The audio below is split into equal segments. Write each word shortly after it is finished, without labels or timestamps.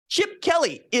Chip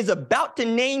Kelly is about to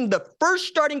name the first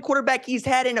starting quarterback he's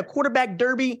had in a quarterback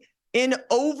derby in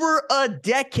over a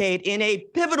decade in a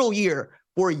pivotal year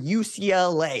for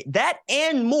UCLA. That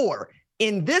and more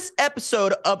in this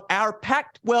episode of our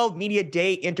Pac-12 Media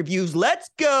Day interviews. Let's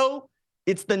go.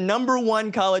 It's the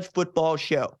 #1 college football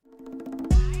show.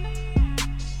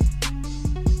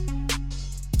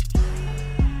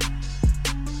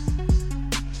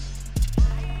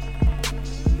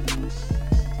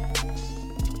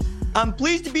 I'm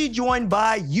pleased to be joined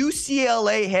by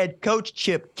UCLA head coach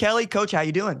Chip Kelly. Coach, how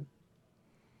you doing?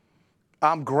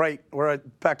 I'm great. We're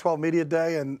at Pac-12 Media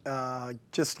Day and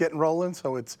just getting rolling,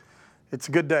 so it's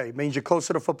a good day. It means you're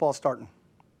closer to football starting.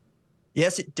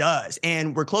 Yes, it does.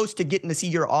 And we're close to getting to see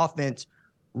your offense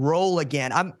roll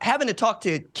again. I'm having to talk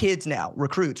to kids now,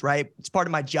 recruits, right? It's part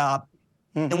of my job.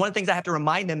 Mm-hmm. And one of the things I have to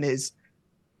remind them is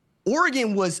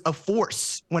Oregon was a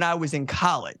force when I was in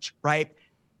college, right?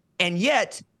 And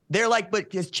yet they're like, but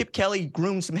because Chip Kelly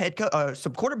groomed some some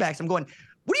quarterbacks, I'm going,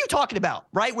 what are you talking about,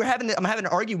 right? I'm having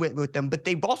an argument with them, but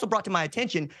they've also brought to my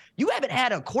attention, you haven't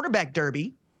had a quarterback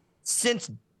derby since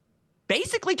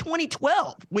basically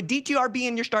 2012 with DTR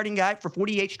being your starting guy for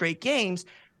 48 straight games.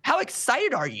 How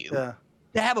excited are you to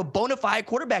have a bona fide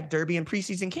quarterback derby in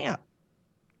preseason camp?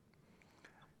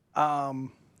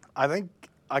 I think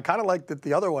I kind of liked it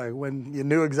the other way when you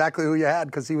knew exactly who you had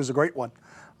because he was a great one.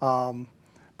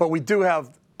 But we do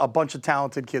have a bunch of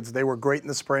talented kids. They were great in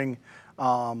the spring.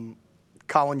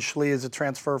 Colin Schley is a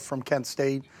transfer from Kent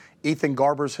State. Ethan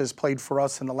Garbers has played for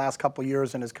us in the last couple of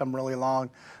years and has come really along.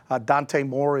 Dante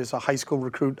Moore is a high school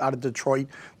recruit out of Detroit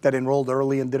that enrolled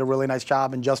early and did a really nice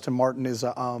job. And Justin Martin is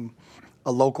a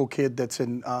local kid that's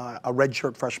in a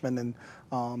redshirt freshman.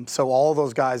 And so all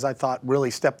those guys, I thought,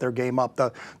 really stepped their game up.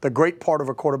 The great part of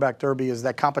a quarterback derby is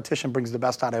that competition brings the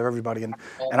best out of everybody. And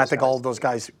I think all of those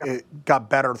guys got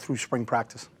better through spring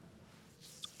practice.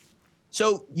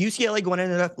 So UCLA going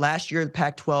into last year, the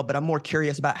Pac-12, but I'm more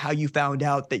curious about how you found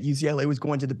out that UCLA was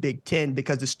going to the Big Ten,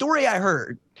 because the story I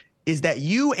heard is that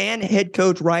you and head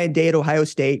coach Ryan Day at Ohio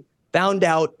State found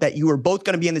out that you were both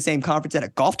going to be in the same conference at a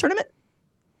golf tournament?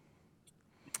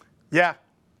 Yeah,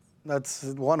 that's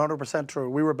 100% true.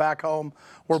 We were back home.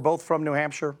 We're both from New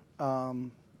Hampshire.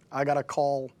 I got a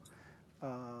call.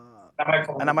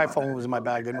 And my phone was in my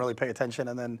bag, didn't really pay attention.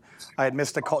 And then I had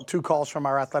missed 2 calls from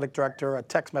our athletic director, a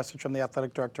text message from the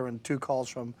athletic director, and 2 calls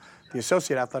from the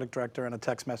associate athletic director and a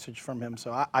text message from him.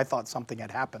 So I thought something had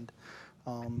happened.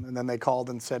 And then they called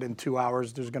and said in 2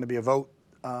 hours there's going to be a vote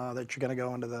that you're going to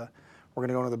go into we're going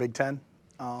to go into the Big Ten,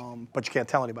 but you can't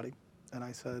tell anybody. And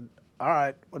I said, all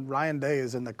right, when Ryan Day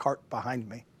is in the cart behind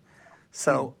me.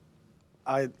 So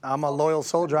I'm a loyal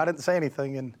soldier. I didn't say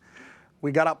anything. And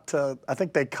we got up to, I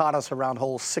think they caught us around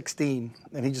hole 16,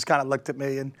 and he just kind of looked at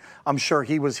me, and I'm sure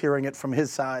he was hearing it from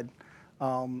his side.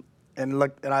 And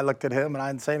I looked at him, and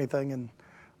I didn't say anything,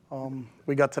 and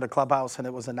we got to the clubhouse, and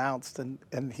it was announced,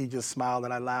 and he just smiled,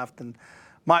 and I laughed. And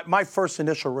my first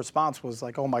initial response was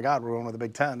like, oh, my God, we're going to the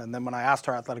Big Ten. And then when I asked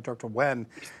our athletic director when,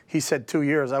 he said 2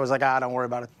 years. I was like, don't worry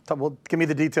about it. Well, give me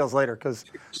the details later, because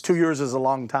 2 years is a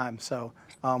long time. So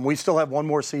we still have one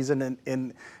more season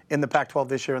in the Pac-12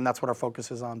 this year, and that's what our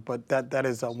focus is on. But that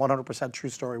is a 100% true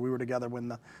story. We were together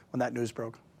when that news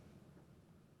broke.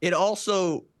 It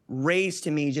also raised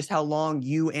to me just how long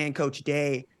you and Coach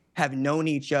Day have known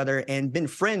each other and been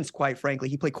friends, quite frankly.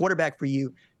 He played quarterback for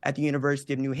you at the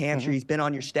University of New Hampshire. Mm-hmm. He's been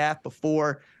on your staff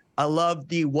before. I love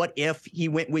the what if he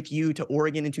went with you to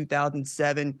Oregon in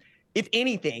 2007. If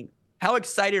anything, how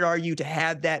excited are you to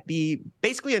have that be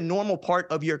basically a normal part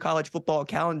of your college football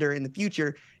calendar in the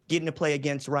future, getting to play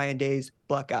against Ryan Day's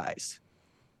Buckeyes?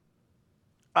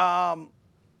 I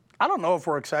don't know if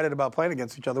we're excited about playing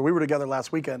against each other. We were together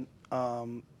last weekend,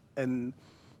 and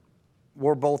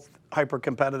we're both hyper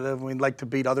competitive. We'd like to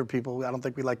beat other people. I don't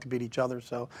think we like to beat each other.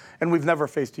 So, and we've never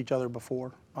faced each other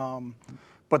before.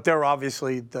 But they're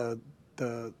obviously the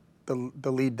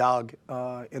lead dog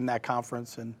in that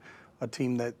conference, and a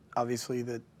team that obviously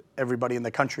that everybody in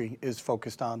the country is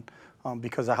focused on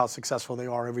because of how successful they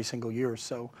are every single year.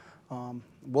 So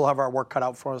we'll have our work cut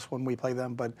out for us when we play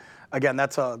them. But again,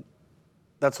 that's a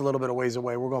little bit of ways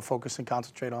away. We're going to focus and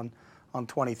concentrate on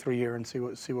 23 here and see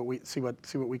what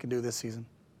we can do this season.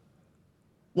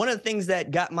 One of the things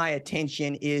that got my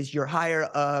attention is your hire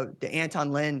of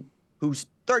Anton Lynn, who's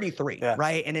 33,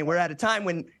 right? And then we're at a time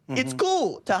when it's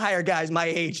cool to hire guys my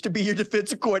age to be your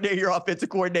defensive coordinator, your offensive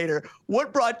coordinator.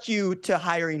 What brought you to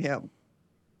hiring him?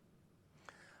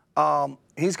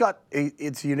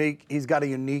 It's unique. He's got a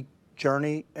unique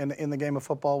journey in the game of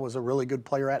football. Was a really good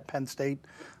player at Penn State.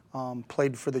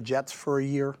 Played for the Jets for a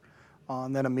year.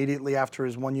 And then immediately after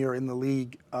his 1 year in the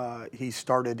league, he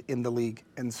started in the league.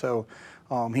 And so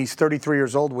he's 33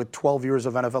 years old with 12 years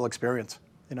of NFL experience.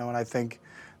 And I think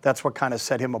that's what kind of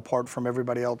set him apart from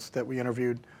everybody else that we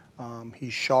interviewed.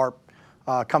 He's sharp,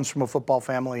 comes from a football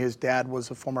family. His dad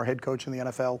was a former head coach in the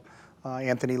NFL,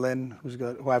 Anthony Lynn,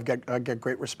 who I get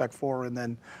great respect for. And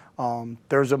then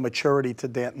there's a maturity to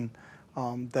Danton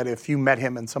that if you met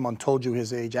him and someone told you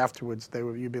his age afterwards,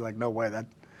 you'd be like, no way. That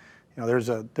there's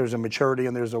a maturity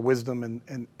and there's a wisdom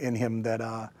in him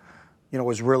that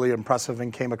was really impressive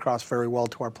and came across very well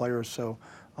to our players. So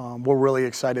we're really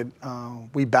excited.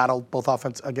 We battled both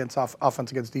offense against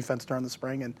defense during the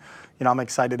spring, and I'm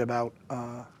excited about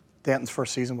Danton's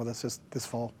first season with us this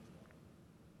fall.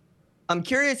 I'm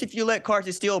curious if you let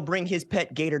Carson Steele bring his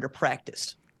pet gator to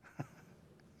practice.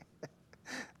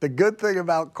 The good thing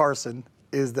about Carson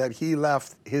is that he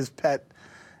left his pet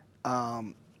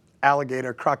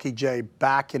alligator, Crocky J,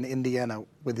 back in Indiana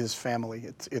with his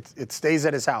family. It stays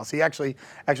at his house. He actually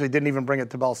didn't even bring it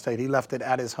to Ball State. He left it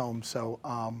at his home. So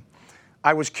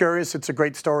I was curious. It's a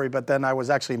great story, but then I was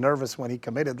actually nervous when he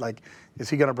committed. Like, is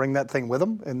he going to bring that thing with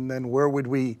him? And then where would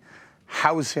we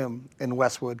house him in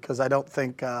Westwood? Because I don't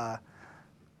think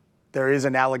there is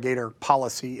an alligator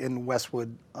policy in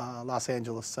Westwood, Los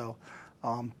Angeles. So,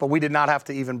 but we did not have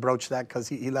to even broach that because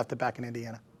he left it back in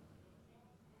Indiana.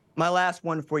 My last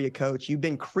one for you, Coach. You've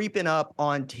been creeping up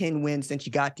on 10 wins since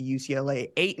you got to UCLA,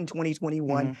 8 in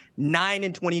 2021, 9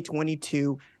 in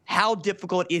 2022. How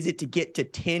difficult is it to get to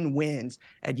 10 wins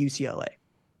at UCLA?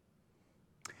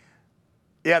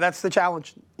 Yeah, that's the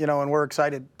challenge, and we're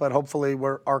excited. But hopefully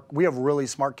we have really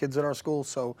smart kids at our school,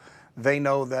 so they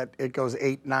know that it goes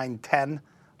 8, 9, 10.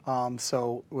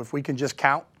 So if we can just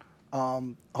count,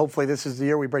 hopefully this is the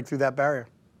year we break through that barrier.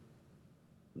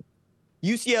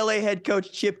 UCLA head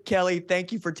coach Chip Kelly,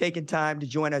 thank you for taking time to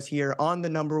join us here on the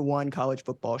 #1 college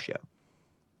football show.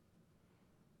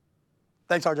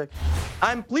 Thanks, RJ.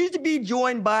 I'm pleased to be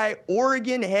joined by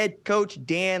Oregon head coach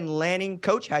Dan Lanning.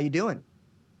 Coach, how you doing?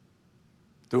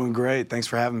 Doing great. Thanks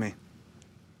for having me.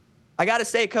 I got to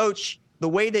say, Coach, the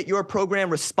way that your program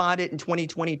responded in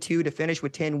 2022 to finish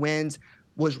with 10 wins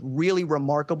was really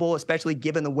remarkable, especially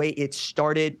given the way it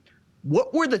started.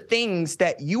 What were the things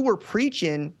that you were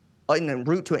preaching en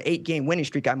route to an 8-game winning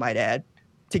streak, I might add,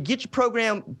 to get your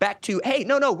program back to, hey,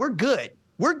 no, we're good.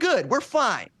 We're good. We're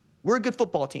fine. We're a good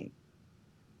football team?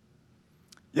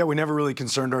 Yeah, we never really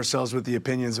concerned ourselves with the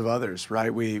opinions of others,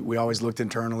 right? We always looked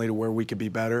internally to where we could be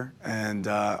better, and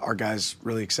our guys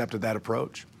really accepted that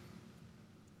approach.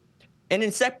 And in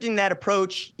accepting that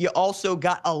approach, you also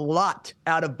got a lot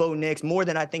out of Bo Nix, more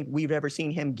than I think we've ever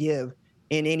seen him give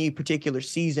in any particular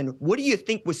season. What do you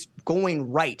think was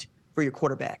going right for your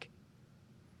quarterback?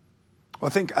 Well,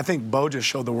 I think Bo just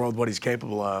showed the world what he's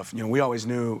capable of. We always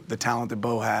knew the talent that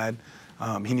Bo had.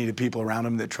 He needed people around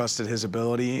him that trusted his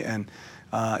ability, and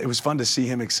it was fun to see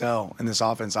him excel in this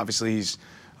offense. Obviously, he's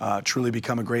truly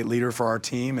become a great leader for our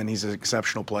team, and he's an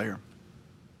exceptional player.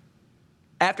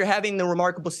 After having the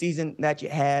remarkable season that you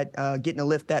had, getting to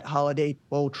lift that Holiday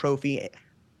Bowl trophy,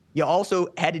 you also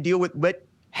had to deal with what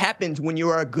happens when you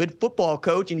are a good football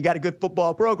coach and you got a good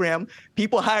football program.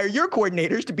 People hire your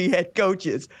coordinators to be head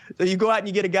coaches. So you go out and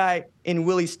you get a guy in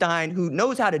Willie Stein who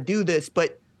knows how to do this.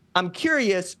 But I'm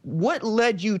curious, what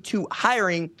led you to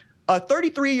hiring a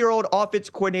 33-year-old offense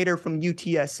coordinator from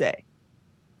UTSA?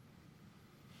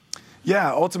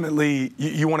 Yeah, ultimately,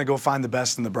 you want to go find the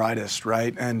best and the brightest,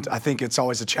 right? And I think it's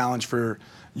always a challenge for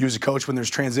you as a coach when there's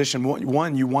transition.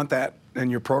 One, you want that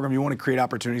in your program. You want to create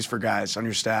opportunities for guys on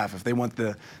your staff. If they want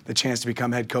the chance to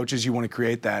become head coaches, you want to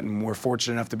create that. And we're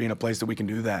fortunate enough to be in a place that we can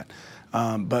do that.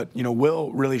 But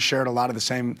Will really shared a lot of the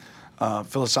same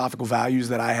philosophical values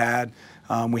that I had.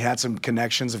 We had some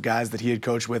connections of guys that he had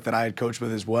coached with that I had coached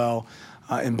with as well.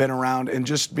 And been around, and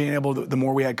just being able to, the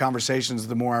more we had conversations,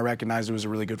 the more I recognized it was a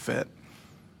really good fit.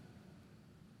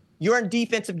 You're a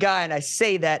defensive guy, and I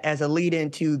say that as a lead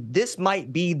into this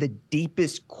might be the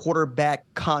deepest quarterback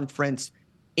conference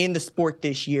in the sport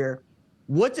this year.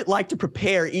 What's it like to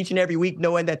prepare each and every week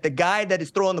knowing that the guy that is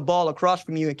throwing the ball across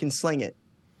from you and can sling it?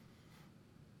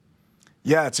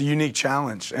 Yeah, it's a unique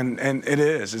challenge, and it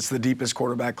is. It's the deepest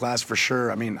quarterback class for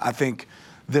sure. I mean, I think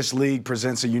this league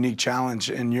presents a unique challenge,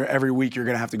 and every week you're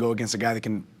going to have to go against a guy that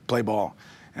can play ball.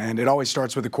 And it always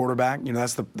starts with the quarterback.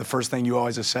 That's the first thing you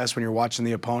always assess when you're watching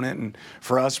the opponent. And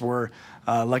for us, we're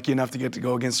lucky enough to get to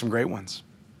go against some great ones.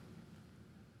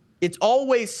 It's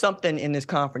always something in this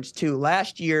conference, too.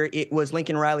 Last year, it was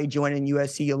Lincoln Riley joining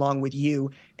USC along with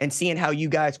you and seeing how you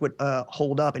guys would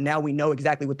hold up. And now we know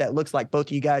exactly what that looks like. Both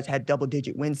of you guys had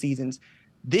double-digit win seasons.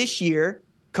 This year,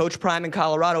 Coach Prime in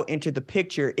Colorado entered the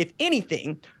picture. If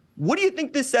anything, what do you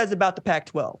think this says about the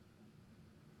Pac-12?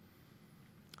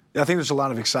 Yeah, I think there's a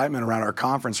lot of excitement around our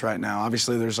conference right now.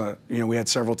 Obviously, we had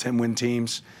several 10-win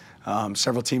teams,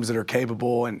 several teams that are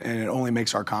capable, and it only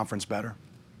makes our conference better.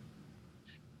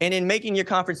 And in making your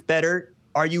conference better,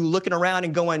 are you looking around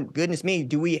and going, goodness me,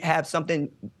 do we have something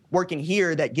working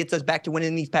here that gets us back to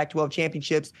winning these Pac-12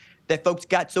 championships that folks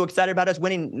got so excited about us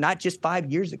winning not just 5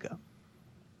 years ago?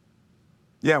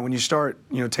 Yeah, when you start,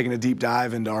 taking a deep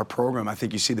dive into our program, I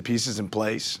think you see the pieces in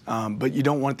place. But you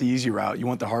don't want the easy route. You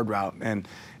want the hard route. And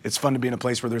it's fun to be in a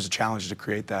place where there's a challenge to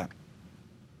create that.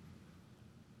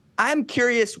 I'm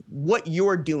curious what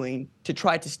you're doing to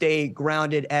try to stay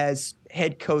grounded as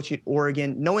head coach at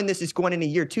Oregon, knowing this is going into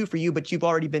year 2 for you, but you've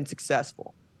already been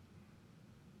successful.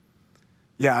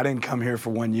 Yeah, I didn't come here for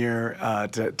 1 year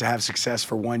to have success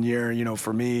for 1 year.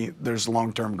 For me, there's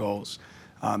long-term goals.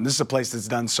 This is a place that's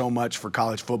done so much for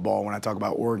college football when I talk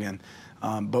about Oregon.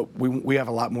 But we have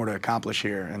a lot more to accomplish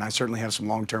here, and I certainly have some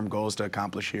long-term goals to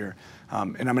accomplish here.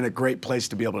 And I'm in a great place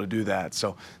to be able to do that.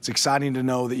 So it's exciting to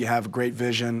know that you have a great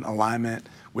vision, alignment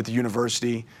with the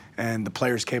university, and the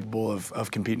players capable of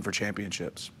competing for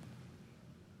championships.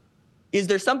 Is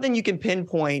there something you can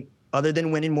pinpoint, other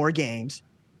than winning more games,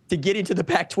 to get into the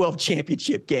Pac-12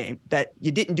 championship game that you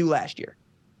didn't do last year?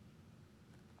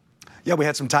 Yeah, we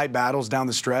had some tight battles down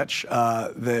the stretch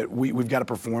that we've got to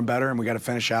perform better and we got to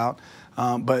finish out.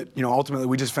 But ultimately,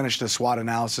 we just finished a SWOT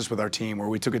analysis with our team where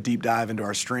we took a deep dive into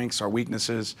our strengths, our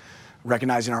weaknesses,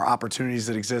 recognizing our opportunities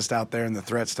that exist out there and the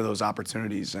threats to those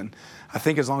opportunities. And I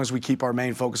think as long as we keep our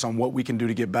main focus on what we can do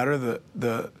to get better,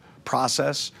 the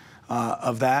process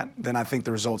of that, then I think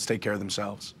the results take care of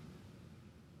themselves.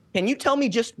 Can you tell me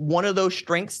just one of those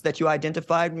strengths that you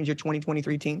identified with your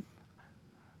 2023 team?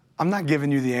 I'm not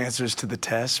giving you the answers to the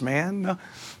test, man.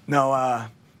 No,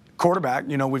 quarterback.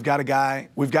 We've got a guy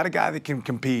that can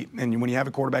compete, and when you have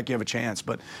a quarterback, you have a chance.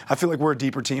 But I feel like we're a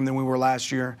deeper team than we were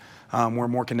last year. We're a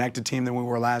more connected team than we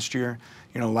were last year.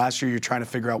 Last year you're trying to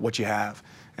figure out what you have,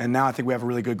 and now I think we have a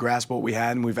really good grasp of what we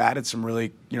had, and we've added some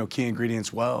really key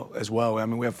ingredients as well. I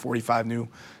mean, we have 45 new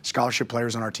scholarship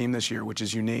players on our team this year, which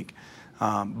is unique.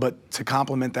 But to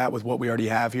complement that with what we already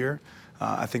have here,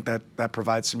 I think that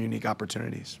provides some unique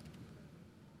opportunities.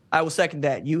 I will second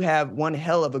that. You have one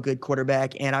hell of a good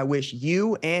quarterback, and I wish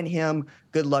you and him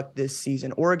good luck this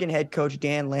season. Oregon head coach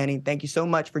Dan Lanning, thank you so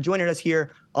much for joining us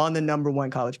here on the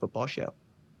 #1 college football show.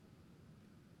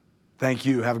 Thank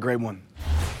you. Have a great one.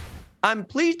 I'm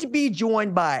pleased to be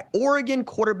joined by Oregon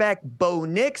quarterback Bo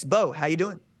Nix. Bo, how you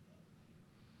doing?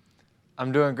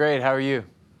 I'm doing great. How are you?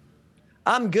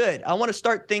 I'm good. I want to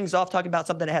start things off talking about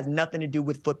something that has nothing to do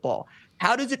with football.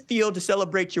 How does it feel to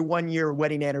celebrate your 1-year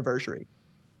wedding anniversary?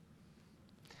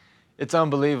 It's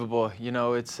unbelievable.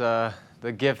 It's the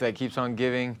gift that keeps on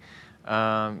giving.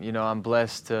 I'm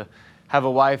blessed to have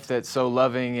a wife that's so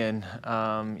loving,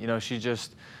 and she's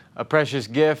just a precious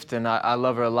gift, and I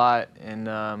love her a lot. And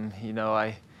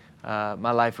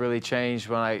my life really changed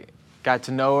when I got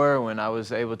to know her, when I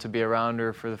was able to be around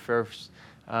her for the first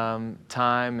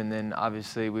time, and then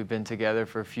obviously we've been together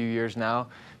for a few years now.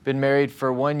 Been married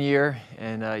for 1 year,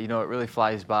 and it really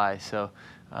flies by. So.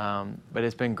 But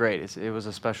it's been great. It was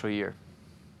a special year.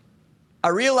 I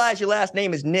realize your last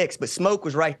name is Nix, but Smoke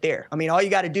was right there. I mean, all you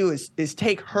got to do is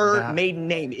take her maiden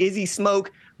name. Izzy Smoke,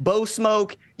 Bo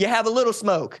Smoke. You have a little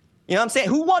smoke. You know what I'm saying?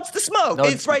 Who wants the smoke? No,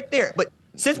 it's right there. But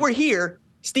since we're here,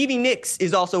 Stevie Nicks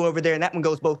is also over there, and that one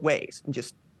goes both ways. I'm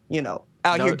just,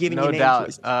 out here giving you name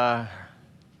choices.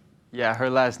 Yeah, her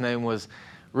last name was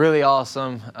really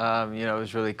awesome. It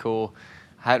was really cool.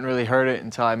 I hadn't really heard it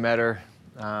until I met her.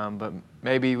 But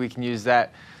maybe we can use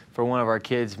that for one of our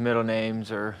kids' middle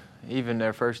names or even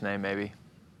their first name, maybe.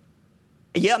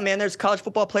 Yeah, man, there's a college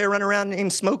football player running around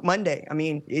named Smoke Monday. I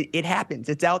mean, it happens.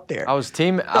 It's out there. I was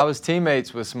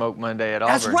teammates with Smoke Monday at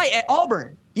Auburn. That's right, at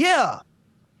Auburn. Yeah.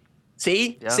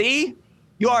 See? Yeah. See?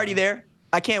 You're already there.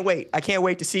 I can't wait. I can't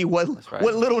wait to see what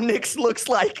little Nix looks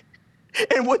like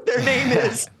and what their name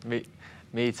is.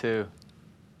 Me too.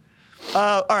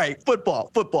 All right,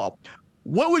 football.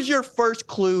 What was your first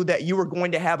clue that you were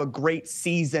going to have a great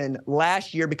season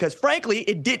last year? Because frankly,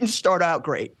 it didn't start out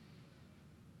great.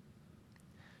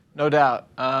 No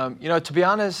doubt. To be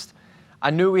honest,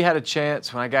 I knew we had a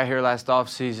chance when I got here last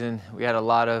offseason. We had a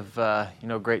lot of,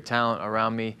 great talent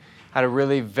around me. Had a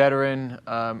really veteran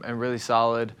and really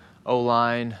solid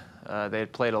O-line. They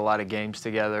had played a lot of games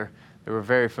together. They were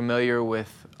very familiar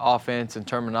with offense and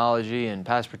terminology and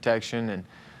pass protection and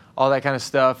all that kind of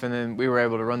stuff, and then we were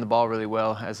able to run the ball really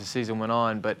well as the season went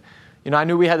on. But, I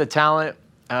knew we had the talent,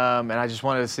 and I just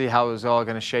wanted to see how it was all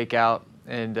going to shake out.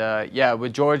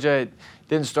 With Georgia, it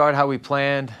didn't start how we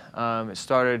planned. It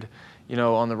started,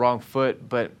 on the wrong foot,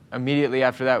 but immediately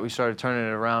after that, we started turning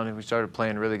it around and we started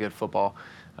playing really good football.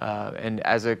 And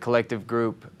as a collective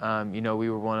group, we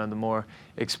were one of the more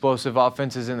explosive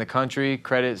offenses in the country.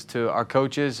 Credits to our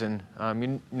coaches and,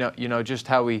 just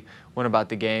how we went about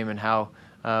the game and how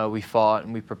we fought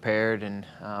and we prepared and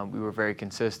we were very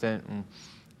consistent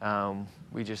and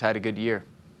we just had a good year.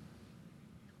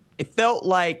 It felt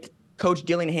like Coach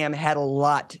Dillingham had a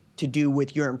lot to do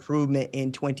with your improvement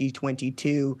in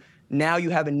 2022. Now you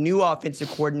have a new offensive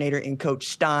coordinator in Coach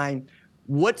Stein.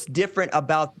 What's different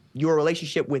about your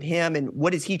relationship with him, and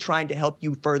what is he trying to help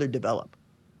you further develop?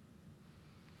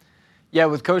 Yeah,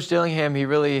 with Coach Dillingham, he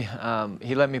really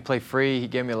he let me play free. He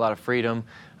gave me a lot of freedom.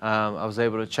 I was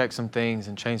able to check some things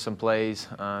and change some plays.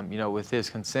 With his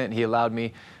consent, he allowed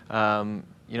me.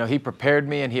 He prepared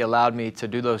me and he allowed me to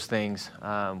do those things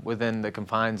within the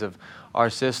confines of our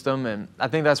system. And I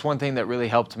think that's one thing that really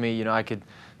helped me. I could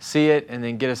see it and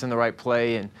then get us in the right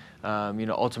play and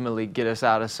ultimately get us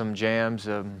out of some jams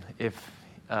if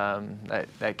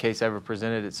that case ever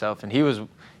presented itself. And he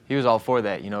was all for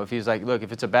that. If he was like, look,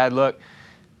 if it's a bad look,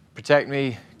 protect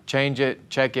me, change it,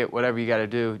 check it, whatever you got to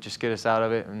do, just get us out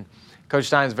of it. And Coach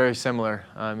Stein's very similar.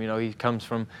 He comes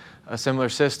from a similar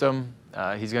system.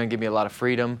 He's going to give me a lot of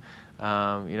freedom.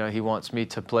 He wants me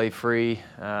to play free,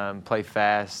 play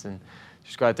fast, and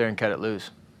just go out there and cut it loose.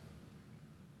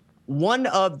 One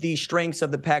of the strengths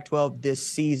of the Pac-12 this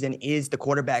season is the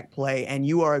quarterback play, and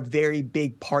you are a very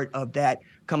big part of that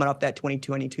coming off that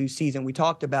 2022 season we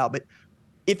talked about. But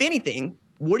if anything,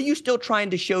 what are you still trying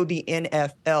to show the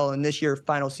NFL in this year's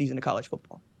final season of college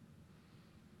football?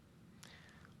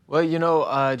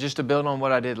 Well, just to build on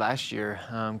what I did last year,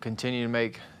 continue to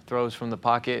make throws from the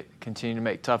pocket, continue to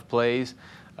make tough plays,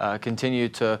 continue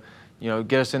to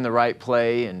get us in the right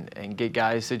play and get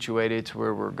guys situated to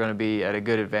where we're going to be at a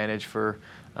good advantage for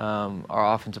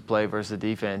our offensive play versus the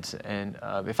defense. And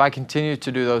if I continue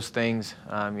to do those things,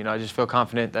 I just feel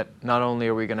confident that not only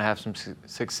are we going to have some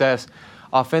success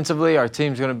offensively, our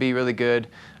team's going to be really good,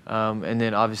 and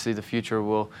then obviously the future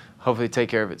will hopefully take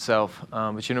care of itself.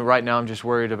 But right now I'm just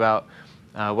worried about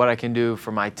what I can do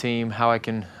for my team, how I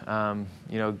can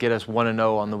get us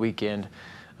 1-0 on the weekend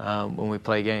when we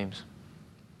play games.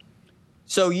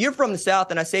 So you're from the South,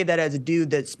 and I say that as a dude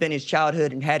that spent his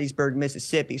childhood in Hattiesburg,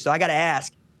 Mississippi. So I got to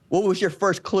ask, what was your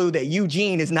first clue that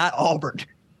Eugene is not Auburn?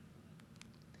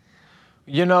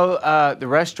 The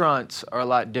restaurants are a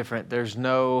lot different. There's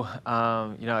no,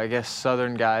 I guess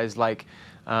Southern guys like,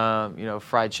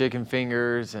 fried chicken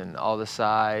fingers and all the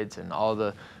sides and all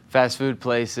the fast food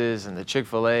places and the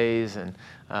Chick-fil-A's and,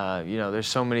 there's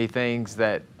so many things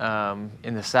that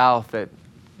in the South that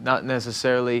not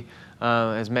necessarily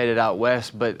has made it out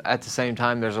west, but at the same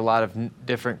time, there's a lot of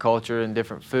different culture and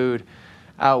different food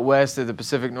out west of the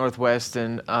Pacific Northwest,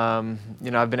 and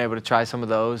I've been able to try some of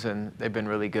those, and they've been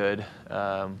really good.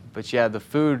 But yeah, the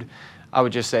food, I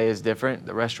would just say, is different.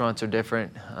 The restaurants are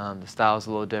different. The style's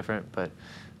a little different, but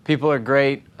people are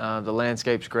great. The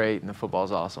landscape's great, and the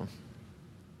football's awesome.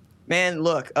 Man,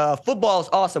 look, football's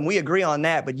awesome. We agree on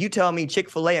that. But you tell me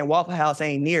Chick-fil-A and Waffle House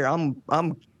ain't near.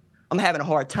 I'm having a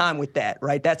hard time with that,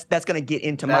 right? That's going to get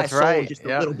into my soul just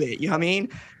a little bit. You know what I mean?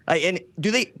 And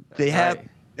do they have? Right.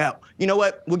 No. You know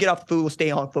what? We'll get off the food. We'll stay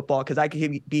on football because I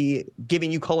could be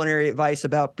giving you culinary advice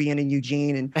about being in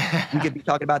Eugene, and we could be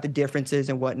talking about the differences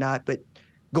and whatnot. But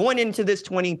going into this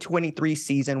 2023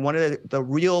 season, one of the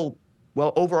real,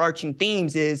 overarching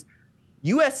themes is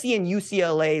USC and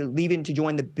UCLA leaving to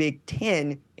join the Big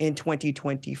Ten in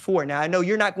 2024. Now, I know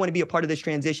you're not going to be a part of this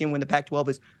transition when the Pac-12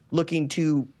 is looking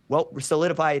to,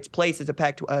 solidify its place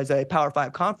as a Power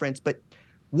 5 conference. But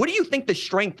what do you think the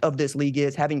strength of this league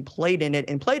is, having played in it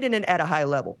at a high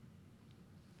level?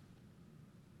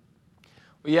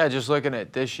 Well, yeah, just looking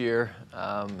at this year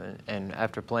and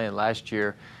after playing last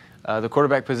year, the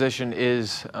quarterback position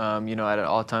is, at an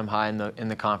all-time high in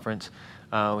the conference.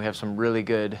 We have some really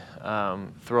good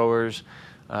throwers,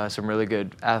 some really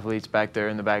good athletes back there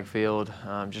in the backfield,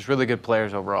 just really good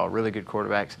players overall, really good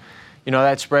quarterbacks.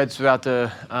 That spreads throughout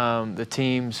the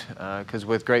teams because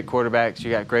with great quarterbacks,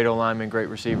 you got great O-linemen, great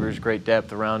receivers, great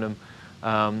depth around them.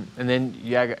 And then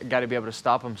you got to be able to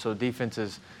stop them so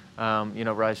defenses,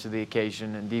 rise to the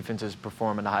occasion and defenses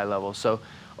perform at a high level. So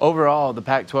overall, the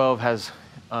Pac-12 has,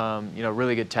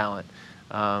 really good talent,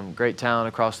 great talent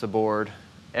across the board,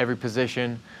 every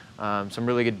position, some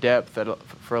really good depth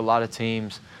for a lot of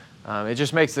teams. It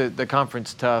just makes the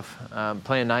conference tough.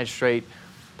 Playing 9 straight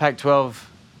Pac-12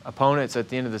 opponents at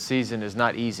the end of the season is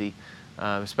not easy,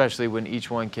 especially when each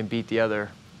one can beat the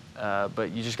other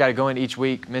But you just got to go in each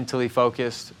week mentally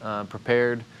focused,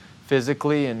 prepared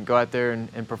physically, and go out there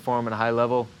and perform at a high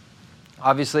level.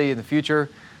 Obviously, in the future,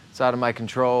 it's out of my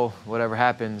control, whatever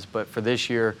happens. But for this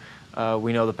year,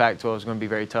 we know the Pac-12 is going to be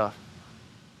very tough.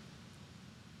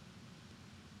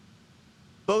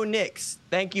 Bo Nix,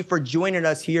 thank you for joining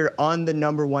us here on the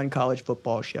 #1 college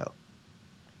football show.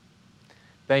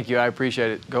 Thank you. I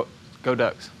appreciate it. Go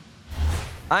Ducks.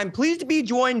 I'm pleased to be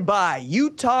joined by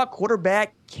Utah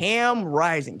quarterback Cam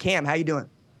Rising. Cam, how you doing?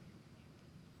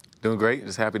 Doing great.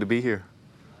 Just happy to be here.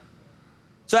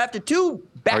 So after 2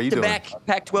 back-to-back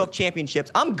Pac-12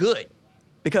 championships, I'm good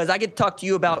because I get to talk to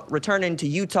you about returning to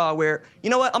Utah where, you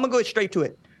know what, I'm going to go straight to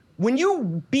it. When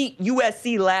you beat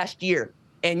USC last year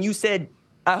and you said,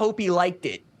 I hope he liked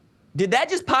it, did that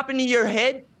just pop into your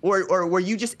head or were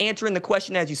you just answering the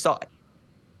question as you saw it?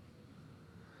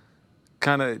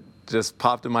 Kind of just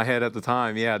popped in my head at the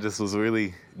time. Yeah, just was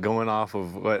really going off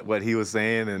of what he was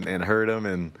saying and heard him.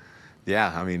 And,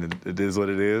 yeah, I mean, it is what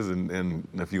it is. And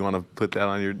if you want to put that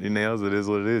on your nails, it is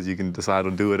what it is. You can decide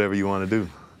to do whatever you want to do.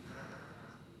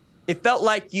 It felt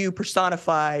like you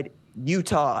personified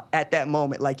Utah at that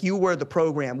moment, like you were the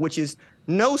program, which is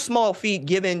no small feat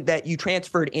given that you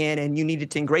transferred in and you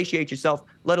needed to ingratiate yourself,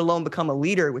 let alone become a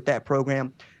leader with that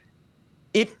program.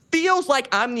 It feels like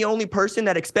I'm the only person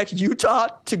that expects Utah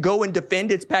to go and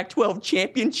defend its Pac-12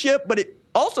 championship, but it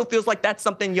also feels like that's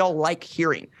something y'all like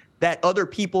hearing, that other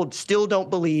people still don't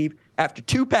believe after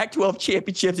 2 Pac-12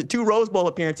 championships and 2 Rose Bowl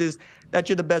appearances that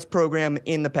you're the best program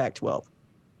in the Pac-12.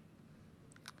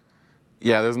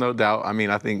 Yeah, there's no doubt. I mean,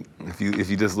 I think if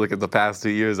you just look at the past 2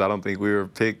 years, I don't think we were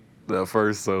picked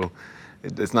first, so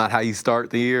it's not how you start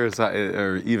the year,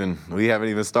 we haven't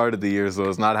even started the year, so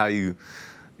it's not how you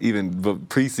but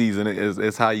preseason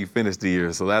is how you finish the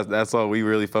year. So that's all we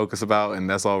really focus about, and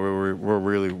that's all we're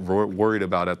really worried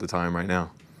about at the time right now.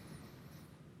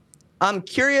 I'm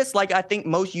curious, like I think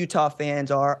most Utah fans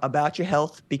are, about your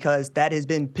health because that has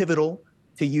been pivotal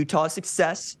to Utah's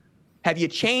success. Have you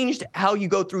changed how you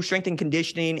go through strength and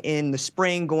conditioning in the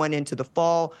spring going into the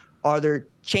fall? Are there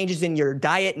changes in your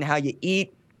diet and how you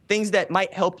eat? Things that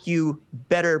might help you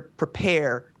better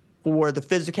prepare for the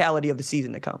physicality of the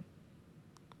season to come?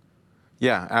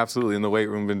 Yeah, absolutely. In the weight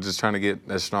room, been just trying to get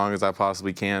as strong as I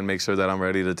possibly can, make sure that I'm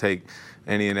ready to take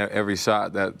any and every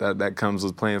shot that comes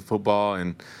with playing football,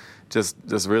 and just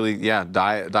really, yeah,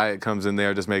 diet comes in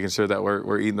there, just making sure that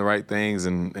we're eating the right things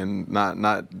and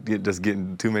not just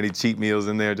getting too many cheat meals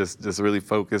in there, just really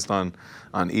focused on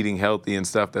eating healthy and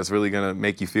stuff that's really going to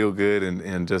make you feel good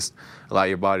and just allow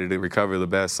your body to recover the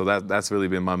best. So that's really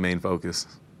been my main focus.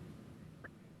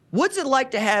 What's it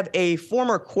like to have a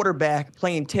former quarterback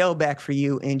playing tailback for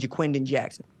you in Jaquindon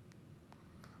Jackson?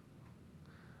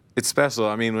 It's special.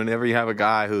 I mean, whenever you have a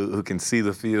guy who can see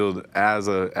the field as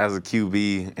a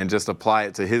QB and just apply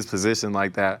it to his position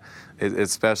like that,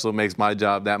 it's special. It makes my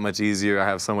job that much easier. I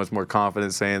have so much more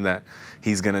confidence saying that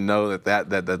he's going to know that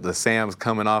the Sam's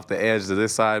coming off the edge to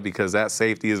this side because that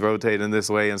safety is rotating this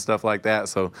way and stuff like that.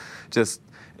 So just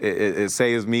it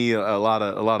saves me a lot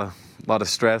of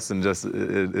stress, and just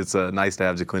it's nice to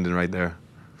have Jaquindon right there.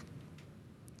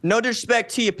 No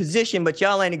disrespect to your position, but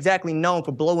y'all ain't exactly known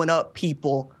for blowing up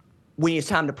people when it's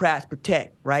time to pass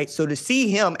protect, right? So to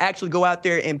see him actually go out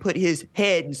there and put his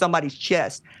head in somebody's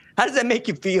chest, how does that make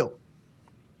you feel?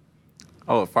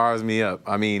 Oh, it fires me up.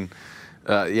 I mean,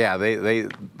 yeah,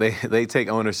 they take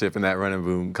ownership in that running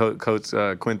boom. Coach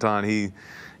Quinton,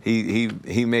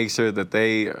 he makes sure that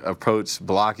they approach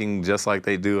blocking just like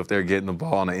they do if they're getting the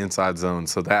ball in the inside zone.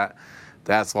 So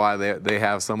that's why they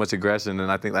have so much aggression,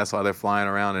 and I think that's why they're flying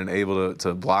around and able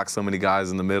to block so many guys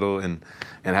in the middle, and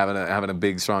having a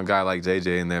big, strong guy like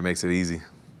JJ in there makes it easy.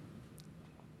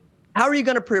 How are you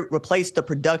going to replace the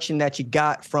production that you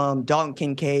got from Dalton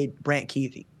Kincaid, Brant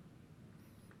Keithy?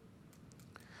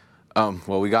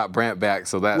 Well, we got Brant back,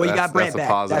 so that's a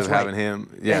positive having him.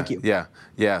 Yeah, Thank you.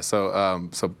 Yeah. So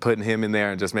putting him in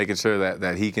there and just making sure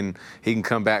that he can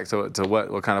come back to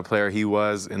what kind of player he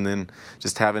was, and then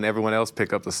just having everyone else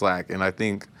pick up the slack. And I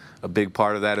think a big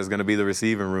part of that is going to be the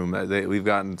receiving room. We've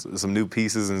gotten some new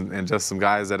pieces and just some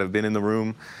guys that have been in the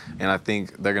room, and I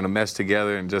think they're going to mesh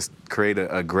together and just create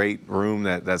a great room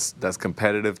that's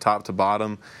competitive top to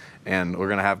bottom. And we're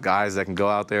going to have guys that can go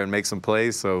out there and make some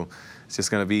plays. So it's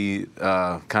just going to be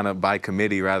kind of by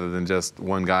committee rather than just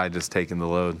one guy just taking the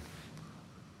load.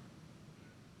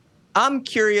 I'm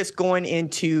curious going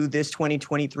into this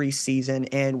 2023 season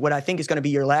and what I think is going to be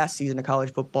your last season of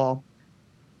college football.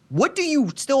 What do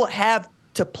you still have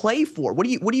to play for? What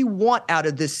do you want out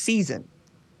of this season?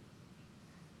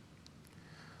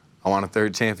 I want a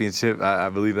third championship. I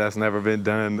believe that's never been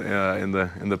done in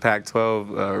the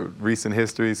Pac-12 recent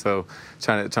history. So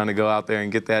trying to go out there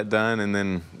and get that done, and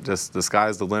then just the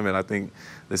sky's the limit. I think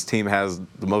this team has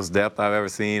the most depth I've ever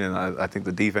seen, and I think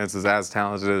the defense is as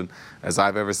talented as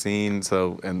I've ever seen.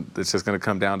 So, and it's just going to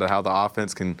come down to how the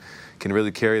offense can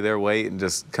really carry their weight and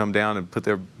just come down and put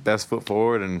their best foot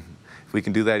forward. And if we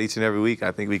can do that each and every week,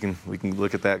 I think we can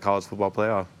look at that college football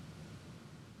playoff.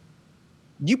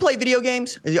 Do you play video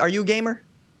games? Are you a gamer?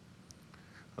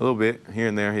 A little bit, here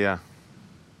and there, yeah.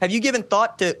 Have you given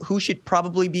thought to who should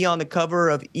probably be on the cover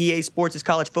of EA Sports'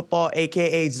 college football,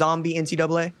 a.k.a. Zombie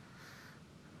NCAA?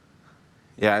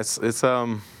 Yeah, it's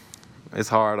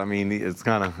hard. I mean, it's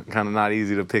kind of not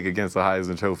easy to pick against a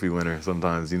Heisman Trophy winner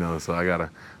sometimes, you know, so I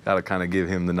gotta kind of give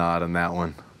him the nod on that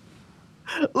one.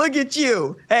 Look at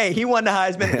you. Hey, he won the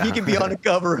Heisman. Yeah. He can be on the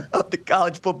cover of the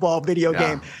college football video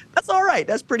game. That's all right.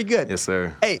 That's pretty good. Yes,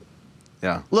 sir. Hey,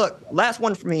 yeah. Look, last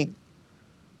one for me.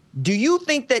 Do you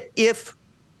think that if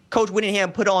Coach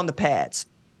Whittingham put on the pads,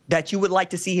 that you would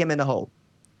like to see him in the hole?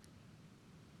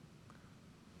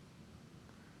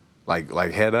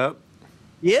 Like head up?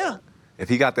 Yeah. If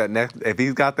he's got that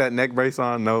neck brace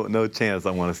on, no chance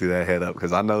I want to see that head up,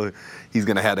 because I know he's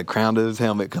gonna have the crown of his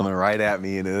helmet coming right at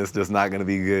me, and it's just not gonna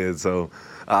be good. So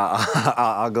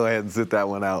I'll go ahead and sit that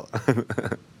one out.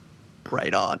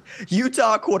 Right on.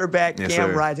 Utah quarterback Yes,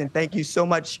 Cam sir. Rising, thank you so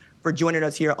much for joining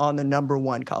us here on the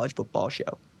 #1 college football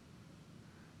show.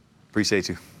 Appreciate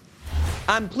you.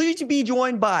 I'm pleased to be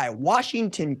joined by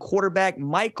Washington quarterback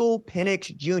Michael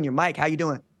Penix Jr. Mike, how you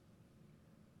doing?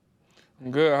 I'm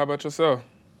good. How about yourself?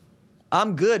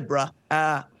 I'm good, bruh.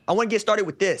 I want to get started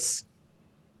with this.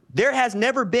 There has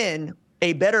never been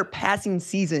a better passing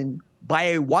season by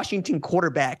a Washington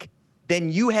quarterback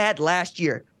than you had last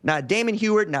year. Not Damon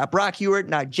Heward, not Brock Heward,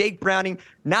 not Jake Browning,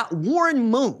 not Warren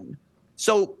Moon.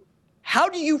 So how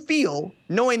do you feel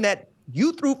knowing that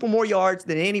you threw for more yards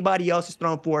than anybody else has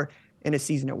thrown for in a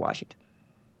season at Washington?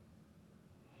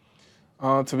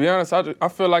 To be honest, I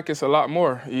feel like it's a lot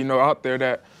more, out there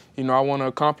that, I want to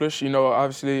accomplish.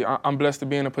 Obviously, I'm blessed to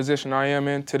be in a position I am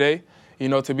in today,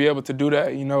 to be able to do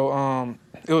that.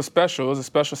 It was special. It was a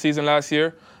special season last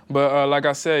year. But like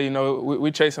I said, we're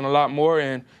chasing a lot more.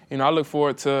 And, I look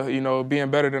forward to,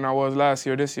 being better than I was last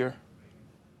year, this year.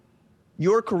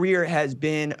 Your career has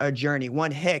been a journey, one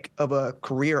heck of a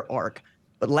career arc.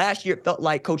 But last year, it felt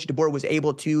like Coach DeBoer was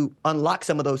able to unlock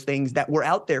some of those things that were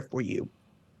out there for you.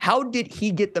 How did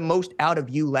he get the most out of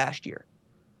you last year?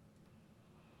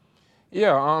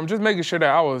 Yeah, just making sure that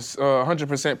I was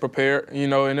 100% prepared,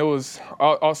 and it was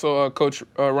also Coach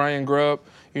Ryan Grubb,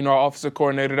 our offensive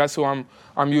coordinator. That's who I'm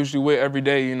usually with every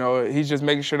day. He's just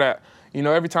making sure that,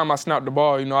 every time I snap the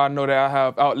ball, I know that I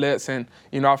have outlets and,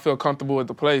 I feel comfortable with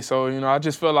the play. So, I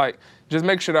just feel like just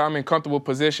make sure that I'm in comfortable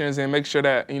positions and make sure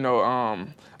that,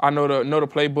 I know the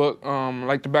playbook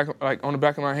like on the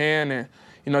back of my hand, and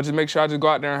just make sure I just go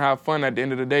out there and have fun at the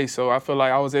end of the day. So I feel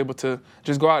like I was able to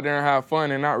just go out there and have fun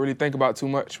and not really think about too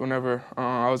much whenever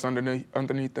I was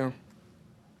underneath them.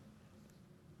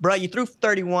 Bro, you threw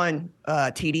 31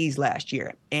 TDs last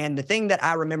year. And the thing that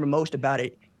I remember most about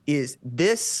it is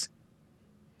this.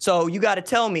 So you got to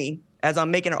tell me, as I'm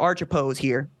making an Archer pose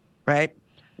here, right?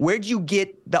 Where'd you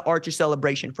get the Archer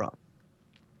celebration from?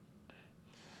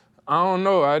 I don't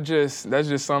know. That's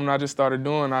just something I just started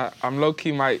doing. I'm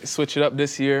low-key might switch it up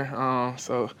this year.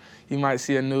 So you might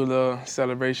see a new little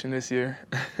celebration this year.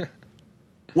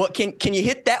 Well, can you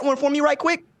hit that one for me right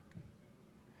quick?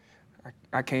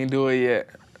 I can't do it yet.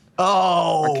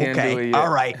 Oh, I can't okay. do it yet.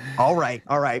 All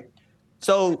right.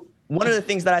 So one of the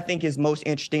things that I think is most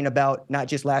interesting about not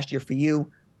just last year for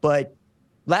you, but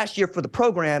last year for the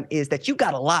program is that you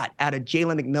got a lot out of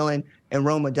Jalen McMillan and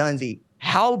Rome Odunze.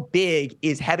 How big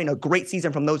is having a great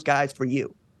season from those guys for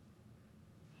you?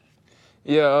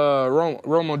 Yeah, Rome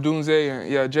Odunze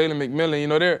and Jalen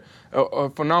McMillan, they're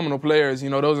phenomenal players.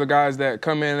 Those are guys that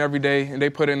come in every day and they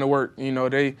put in the work.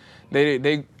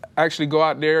 They actually go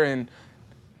out there, and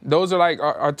those are like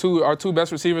our two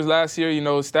best receivers last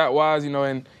year, stat-wise,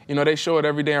 and, they show it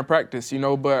every day in practice,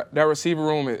 but that receiver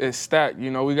room is stacked.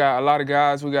 We got a lot of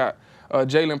guys. We got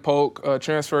Jalen Polk,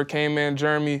 transfer came in,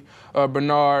 Jeremy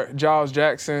Bernard, Giles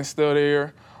Jackson still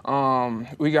there.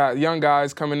 We got young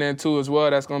guys coming in too as well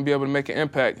that's going to be able to make an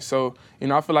impact. So,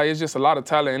 I feel like it's just a lot of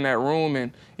talent in that room,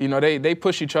 and, they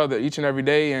push each other each and every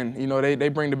day, and, they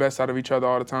bring the best out of each other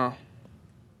all the time.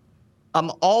 I'm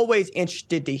always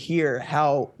interested to hear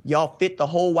how y'all fit the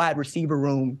whole wide receiver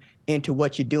room into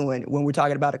what you're doing when we're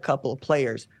talking about a couple of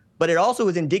players. But it also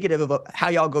is indicative of how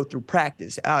y'all go through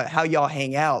practice, how y'all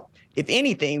hang out. If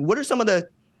anything, what are some of the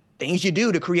things you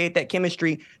do to create that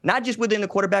chemistry, not just within the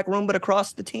quarterback room, but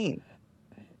across the team?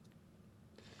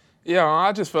 Yeah,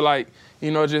 I just feel like,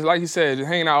 just like you said, just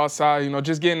hanging out outside,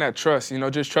 just getting that trust,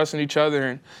 just trusting each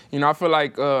other. And, I feel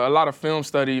like a lot of film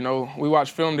study, we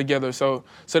watch film together so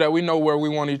that we know where we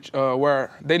want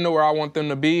where they know where I want them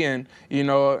to be and,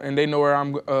 and they know where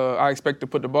I expect to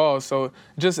put the ball. So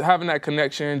just having that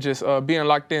connection, just being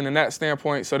locked in that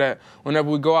standpoint so that whenever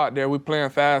we go out there, we're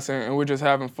playing fast and we're just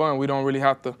having fun. We don't really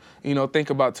have to, think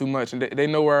about too much. And they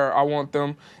know where I want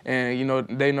them and,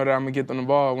 they know that I'm going to get them the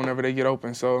ball whenever they get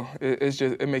open. So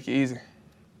it make it easy.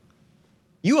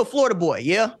 You a Florida boy,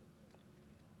 yeah?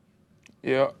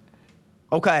 Yeah.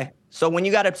 Okay. So when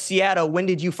you got up to Seattle, when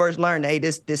did you first learn, hey,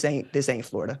 this ain't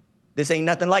Florida? This ain't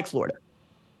nothing like Florida?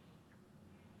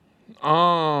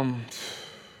 I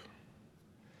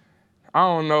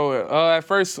don't know. At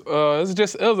first, it was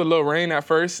a little rain at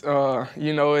first.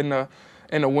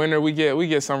 In the winter we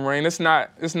get some rain. It's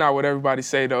not what everybody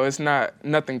say though. It's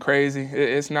nothing crazy.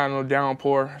 It's not no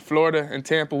downpour. Florida and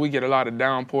Tampa, we get a lot of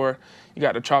downpour. You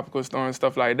got the tropical storm and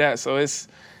stuff like that. So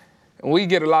we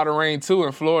get a lot of rain too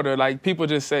in Florida. Like people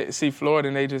just see Florida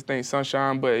and they just think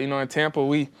sunshine. But in Tampa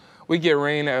we get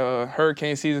rain.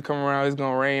 Hurricane season coming around. It's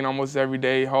gonna rain almost every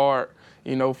day, hard.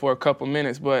 For a couple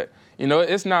minutes. But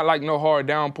it's not like no hard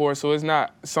downpour. So it's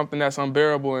not something that's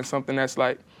unbearable and something that's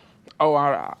like, oh,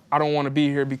 I don't want to be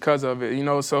here because of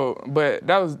it, So, but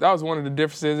that was one of the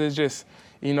differences. It's just,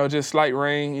 just slight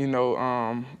rain,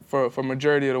 for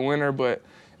majority of the winter. But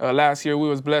last year we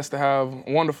was blessed to have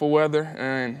wonderful weather,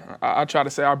 and I try to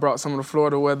say I brought some of the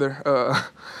Florida weather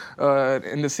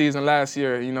in the season last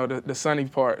year, the sunny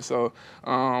part. So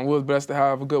we was blessed to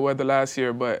have good weather last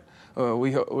year, but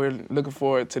we're looking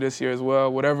forward to this year as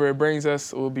well. Whatever it brings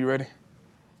us, we'll be ready.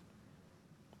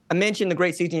 I mentioned the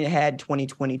great season you had in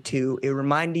 2022. It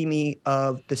reminded me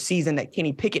of the season that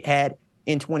Kenny Pickett had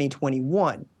in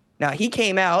 2021. Now, he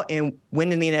came out and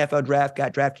went in the NFL draft,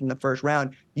 got drafted in the first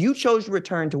round. You chose to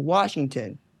return to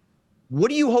Washington.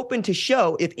 What are you hoping to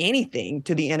show, if anything,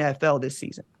 to the NFL this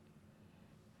season?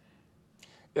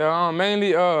 Yeah,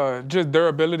 mainly just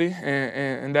durability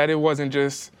and that it wasn't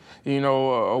just,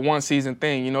 a one-season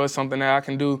thing. It's something that I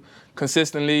can do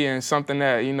consistently and something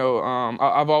that,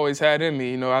 I've always had in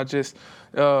me. I just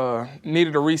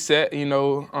needed a reset,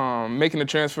 making the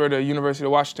transfer to University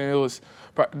of Washington. It was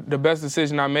the best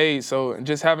decision I made. So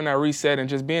just having that reset and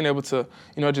just being able to,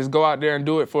 just go out there and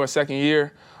do it for a second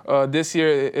year, this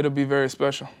year it'll be very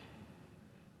special.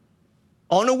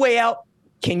 On the way out,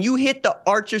 can you hit the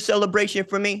Archer celebration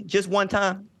for me just one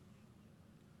time?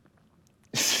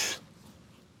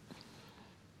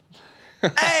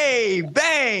 Hey,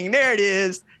 bang, there it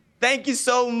is. Thank you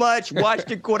so much,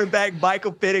 Washington quarterback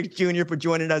Michael Penix Jr. for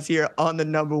joining us here on the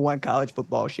 #1 college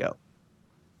football show.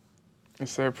 Yes,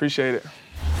 sir. Appreciate it.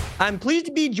 I'm pleased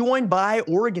to be joined by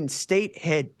Oregon State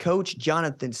head coach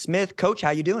Jonathan Smith. Coach, how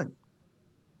you doing?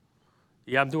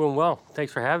 Yeah, I'm doing well.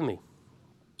 Thanks for having me.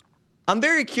 I'm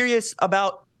very curious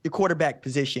about the quarterback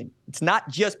position. It's not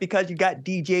just because you got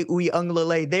DJ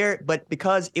Uiagalelei there, but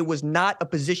because it was not a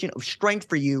position of strength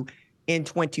for you in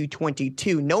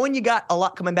 2022. Knowing you got a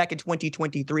lot coming back in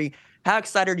 2023, how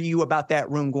excited are you about that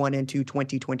room going into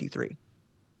 2023?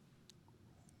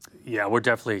 Yeah, we're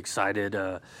definitely excited.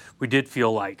 We did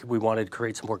feel like we wanted to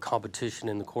create some more competition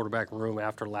in the quarterback room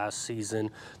after last season.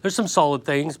 There's some solid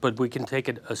things, but we can take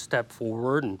it a step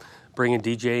forward and bringing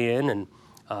DJ in and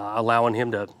allowing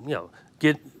him to,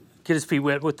 get his feet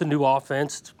wet with the new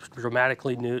offense. It's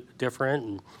dramatically different,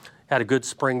 and had a good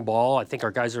spring ball. I think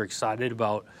our guys are excited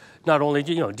about not only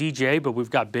DJ, but we've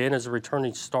got Ben as a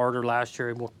returning starter last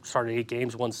year. He started 8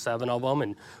 games, won 7 of them,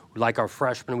 and like our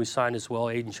freshman we signed as well.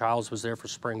 Aiden Childs was there for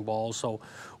spring ball, so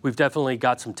we've definitely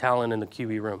got some talent in the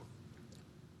QB room.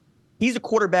 He's a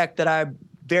quarterback that I'm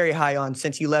very high on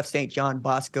since he left St. John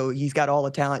Bosco. He's got all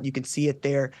the talent. You can see it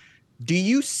there. Do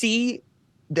you see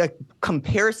the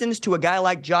comparisons to a guy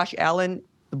like Josh Allen,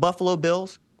 the Buffalo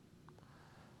Bills?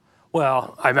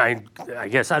 Well, I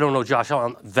guess I don't know Josh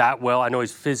Allen that well. I know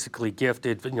he's physically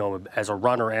gifted, as a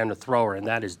runner and a thrower, and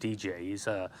that is DJ. He's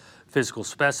a physical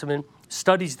specimen,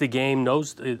 studies the game,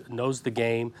 knows the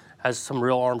game, has some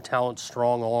real arm talent,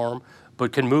 strong arm,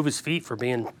 but can move his feet for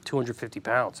being 250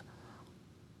 pounds.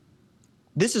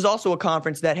 This is also a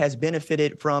conference that has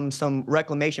benefited from some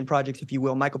reclamation projects, if you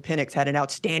will. Michael Penix had an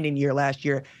outstanding year last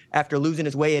year after losing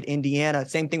his way at Indiana.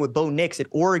 Same thing with Bo Nix at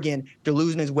Oregon after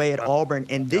losing his way at Auburn.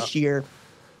 And this year,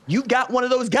 you've got one of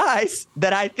those guys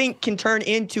that I think can turn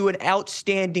into an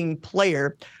outstanding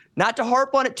player. Not to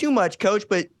harp on it too much, Coach,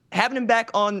 but having him back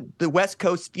on the West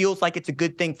Coast feels like it's a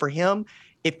good thing for him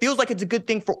It feels like it's a good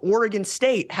thing for Oregon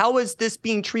State. How is this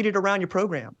being treated around your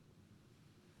program?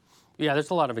 Yeah,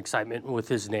 there's a lot of excitement with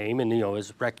his name and,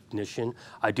 his recognition.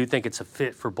 I do think it's a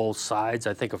fit for both sides.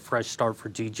 I think a fresh start for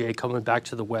DJ coming back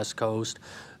to the West Coast,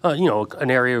 an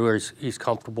area where he's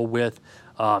comfortable with.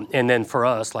 And then for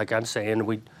us, like I'm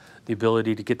saying, the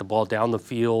ability to get the ball down the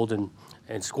field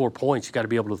and score points, you got to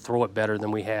be able to throw it better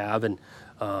than we have. And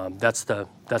that's the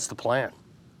plan.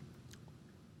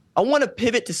 I want to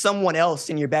pivot to someone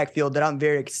else in your backfield that I'm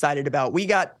very excited about. We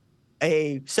got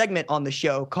a segment on the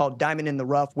show called Diamond in the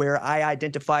Rough, where I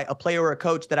identify a player or a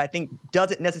coach that I think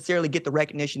doesn't necessarily get the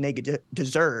recognition they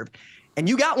deserve. And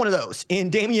you got one of those in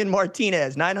Damian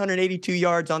Martinez, 982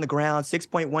 yards on the ground,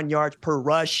 6.1 yards per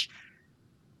rush.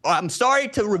 I'm sorry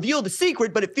to reveal the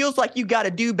secret, but it feels like you got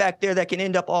a dude back there that can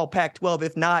end up all Pac-12,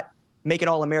 if not make an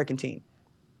All-American team.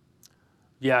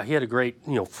 Yeah, he had a great,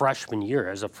 freshman year.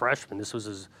 As a freshman, this was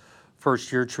his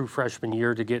first year, true freshman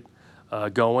year to get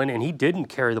going, and he didn't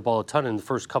carry the ball a ton in the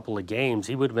first couple of games.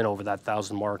 He would have been over that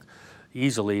 1,000 mark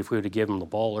easily if we would have given him the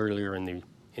ball earlier in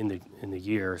the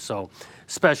year. So,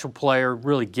 special player,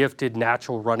 really gifted,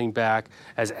 natural running back,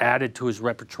 has added to his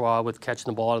repertoire with catching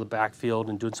the ball out of the backfield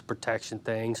and doing some protection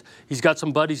things. He's got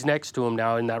some buddies next to him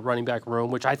now in that running back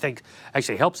room, which I think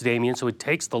actually helps Damian, so it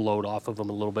takes the load off of him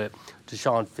a little bit.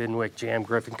 Deshaun Fenwick, Jam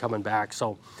Griffin coming back.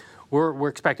 So, we're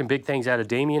expecting big things out of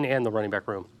Damian and the running back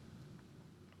room.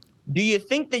 Do you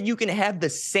think that you can have the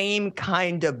same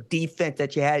kind of defense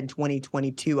that you had in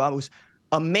 2022? I was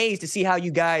amazed to see how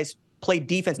you guys played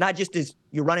defense, not just as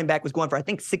your running back was going for, I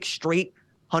think, 6 straight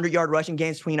 100-yard rushing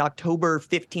games between October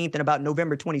 15th and about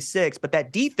November 26th, but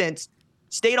that defense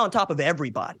stayed on top of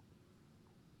everybody.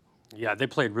 Yeah, they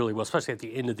played really well, especially at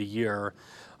the end of the year.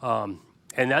 And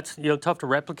that's, tough to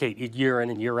replicate year in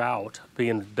and year out,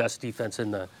 being the best defense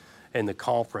in the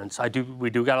conference.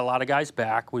 We do got a lot of guys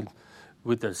back.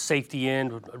 With the safety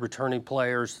end, returning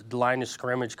players, the line of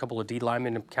scrimmage, a couple of D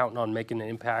linemen counting on making an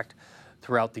impact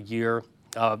throughout the year.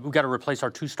 We've got to replace our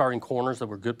 2 starting corners that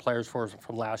were good players for us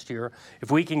from last year.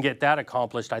 If we can get that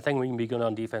accomplished, I think we can be good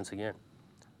on defense again.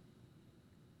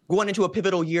 Going into a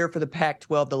pivotal year for the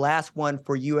Pac-12, the last one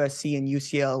for USC and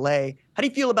UCLA, how do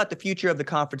you feel about the future of the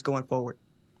conference going forward?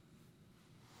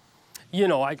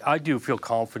 I do feel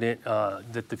confident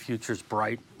that the future's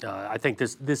bright. I think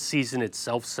this season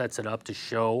itself sets it up to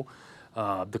show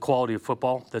the quality of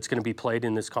football that's going to be played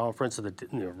in this conference. The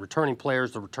returning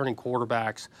players, the returning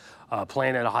quarterbacks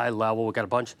playing at a high level. We've got a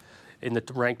bunch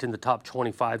ranked in the top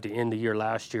 25 to end the year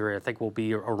last year. I think we'll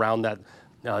be around that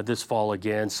this fall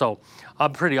again. So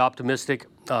I'm pretty optimistic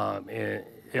of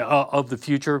the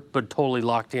future, but totally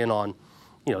locked in on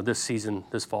this season,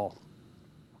 this fall.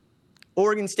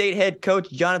 Oregon State head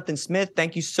coach Jonathan Smith,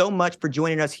 thank you so much for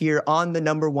joining us here on the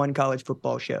 #1 college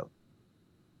football show.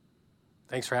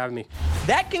 Thanks for having me.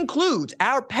 That concludes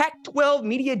our Pac-12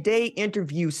 Media Day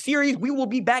interview series. We will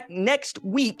be back next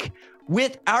week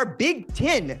with our Big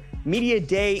Ten Media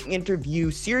Day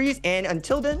interview series. And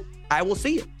until then, I will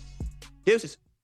see you. Deuces.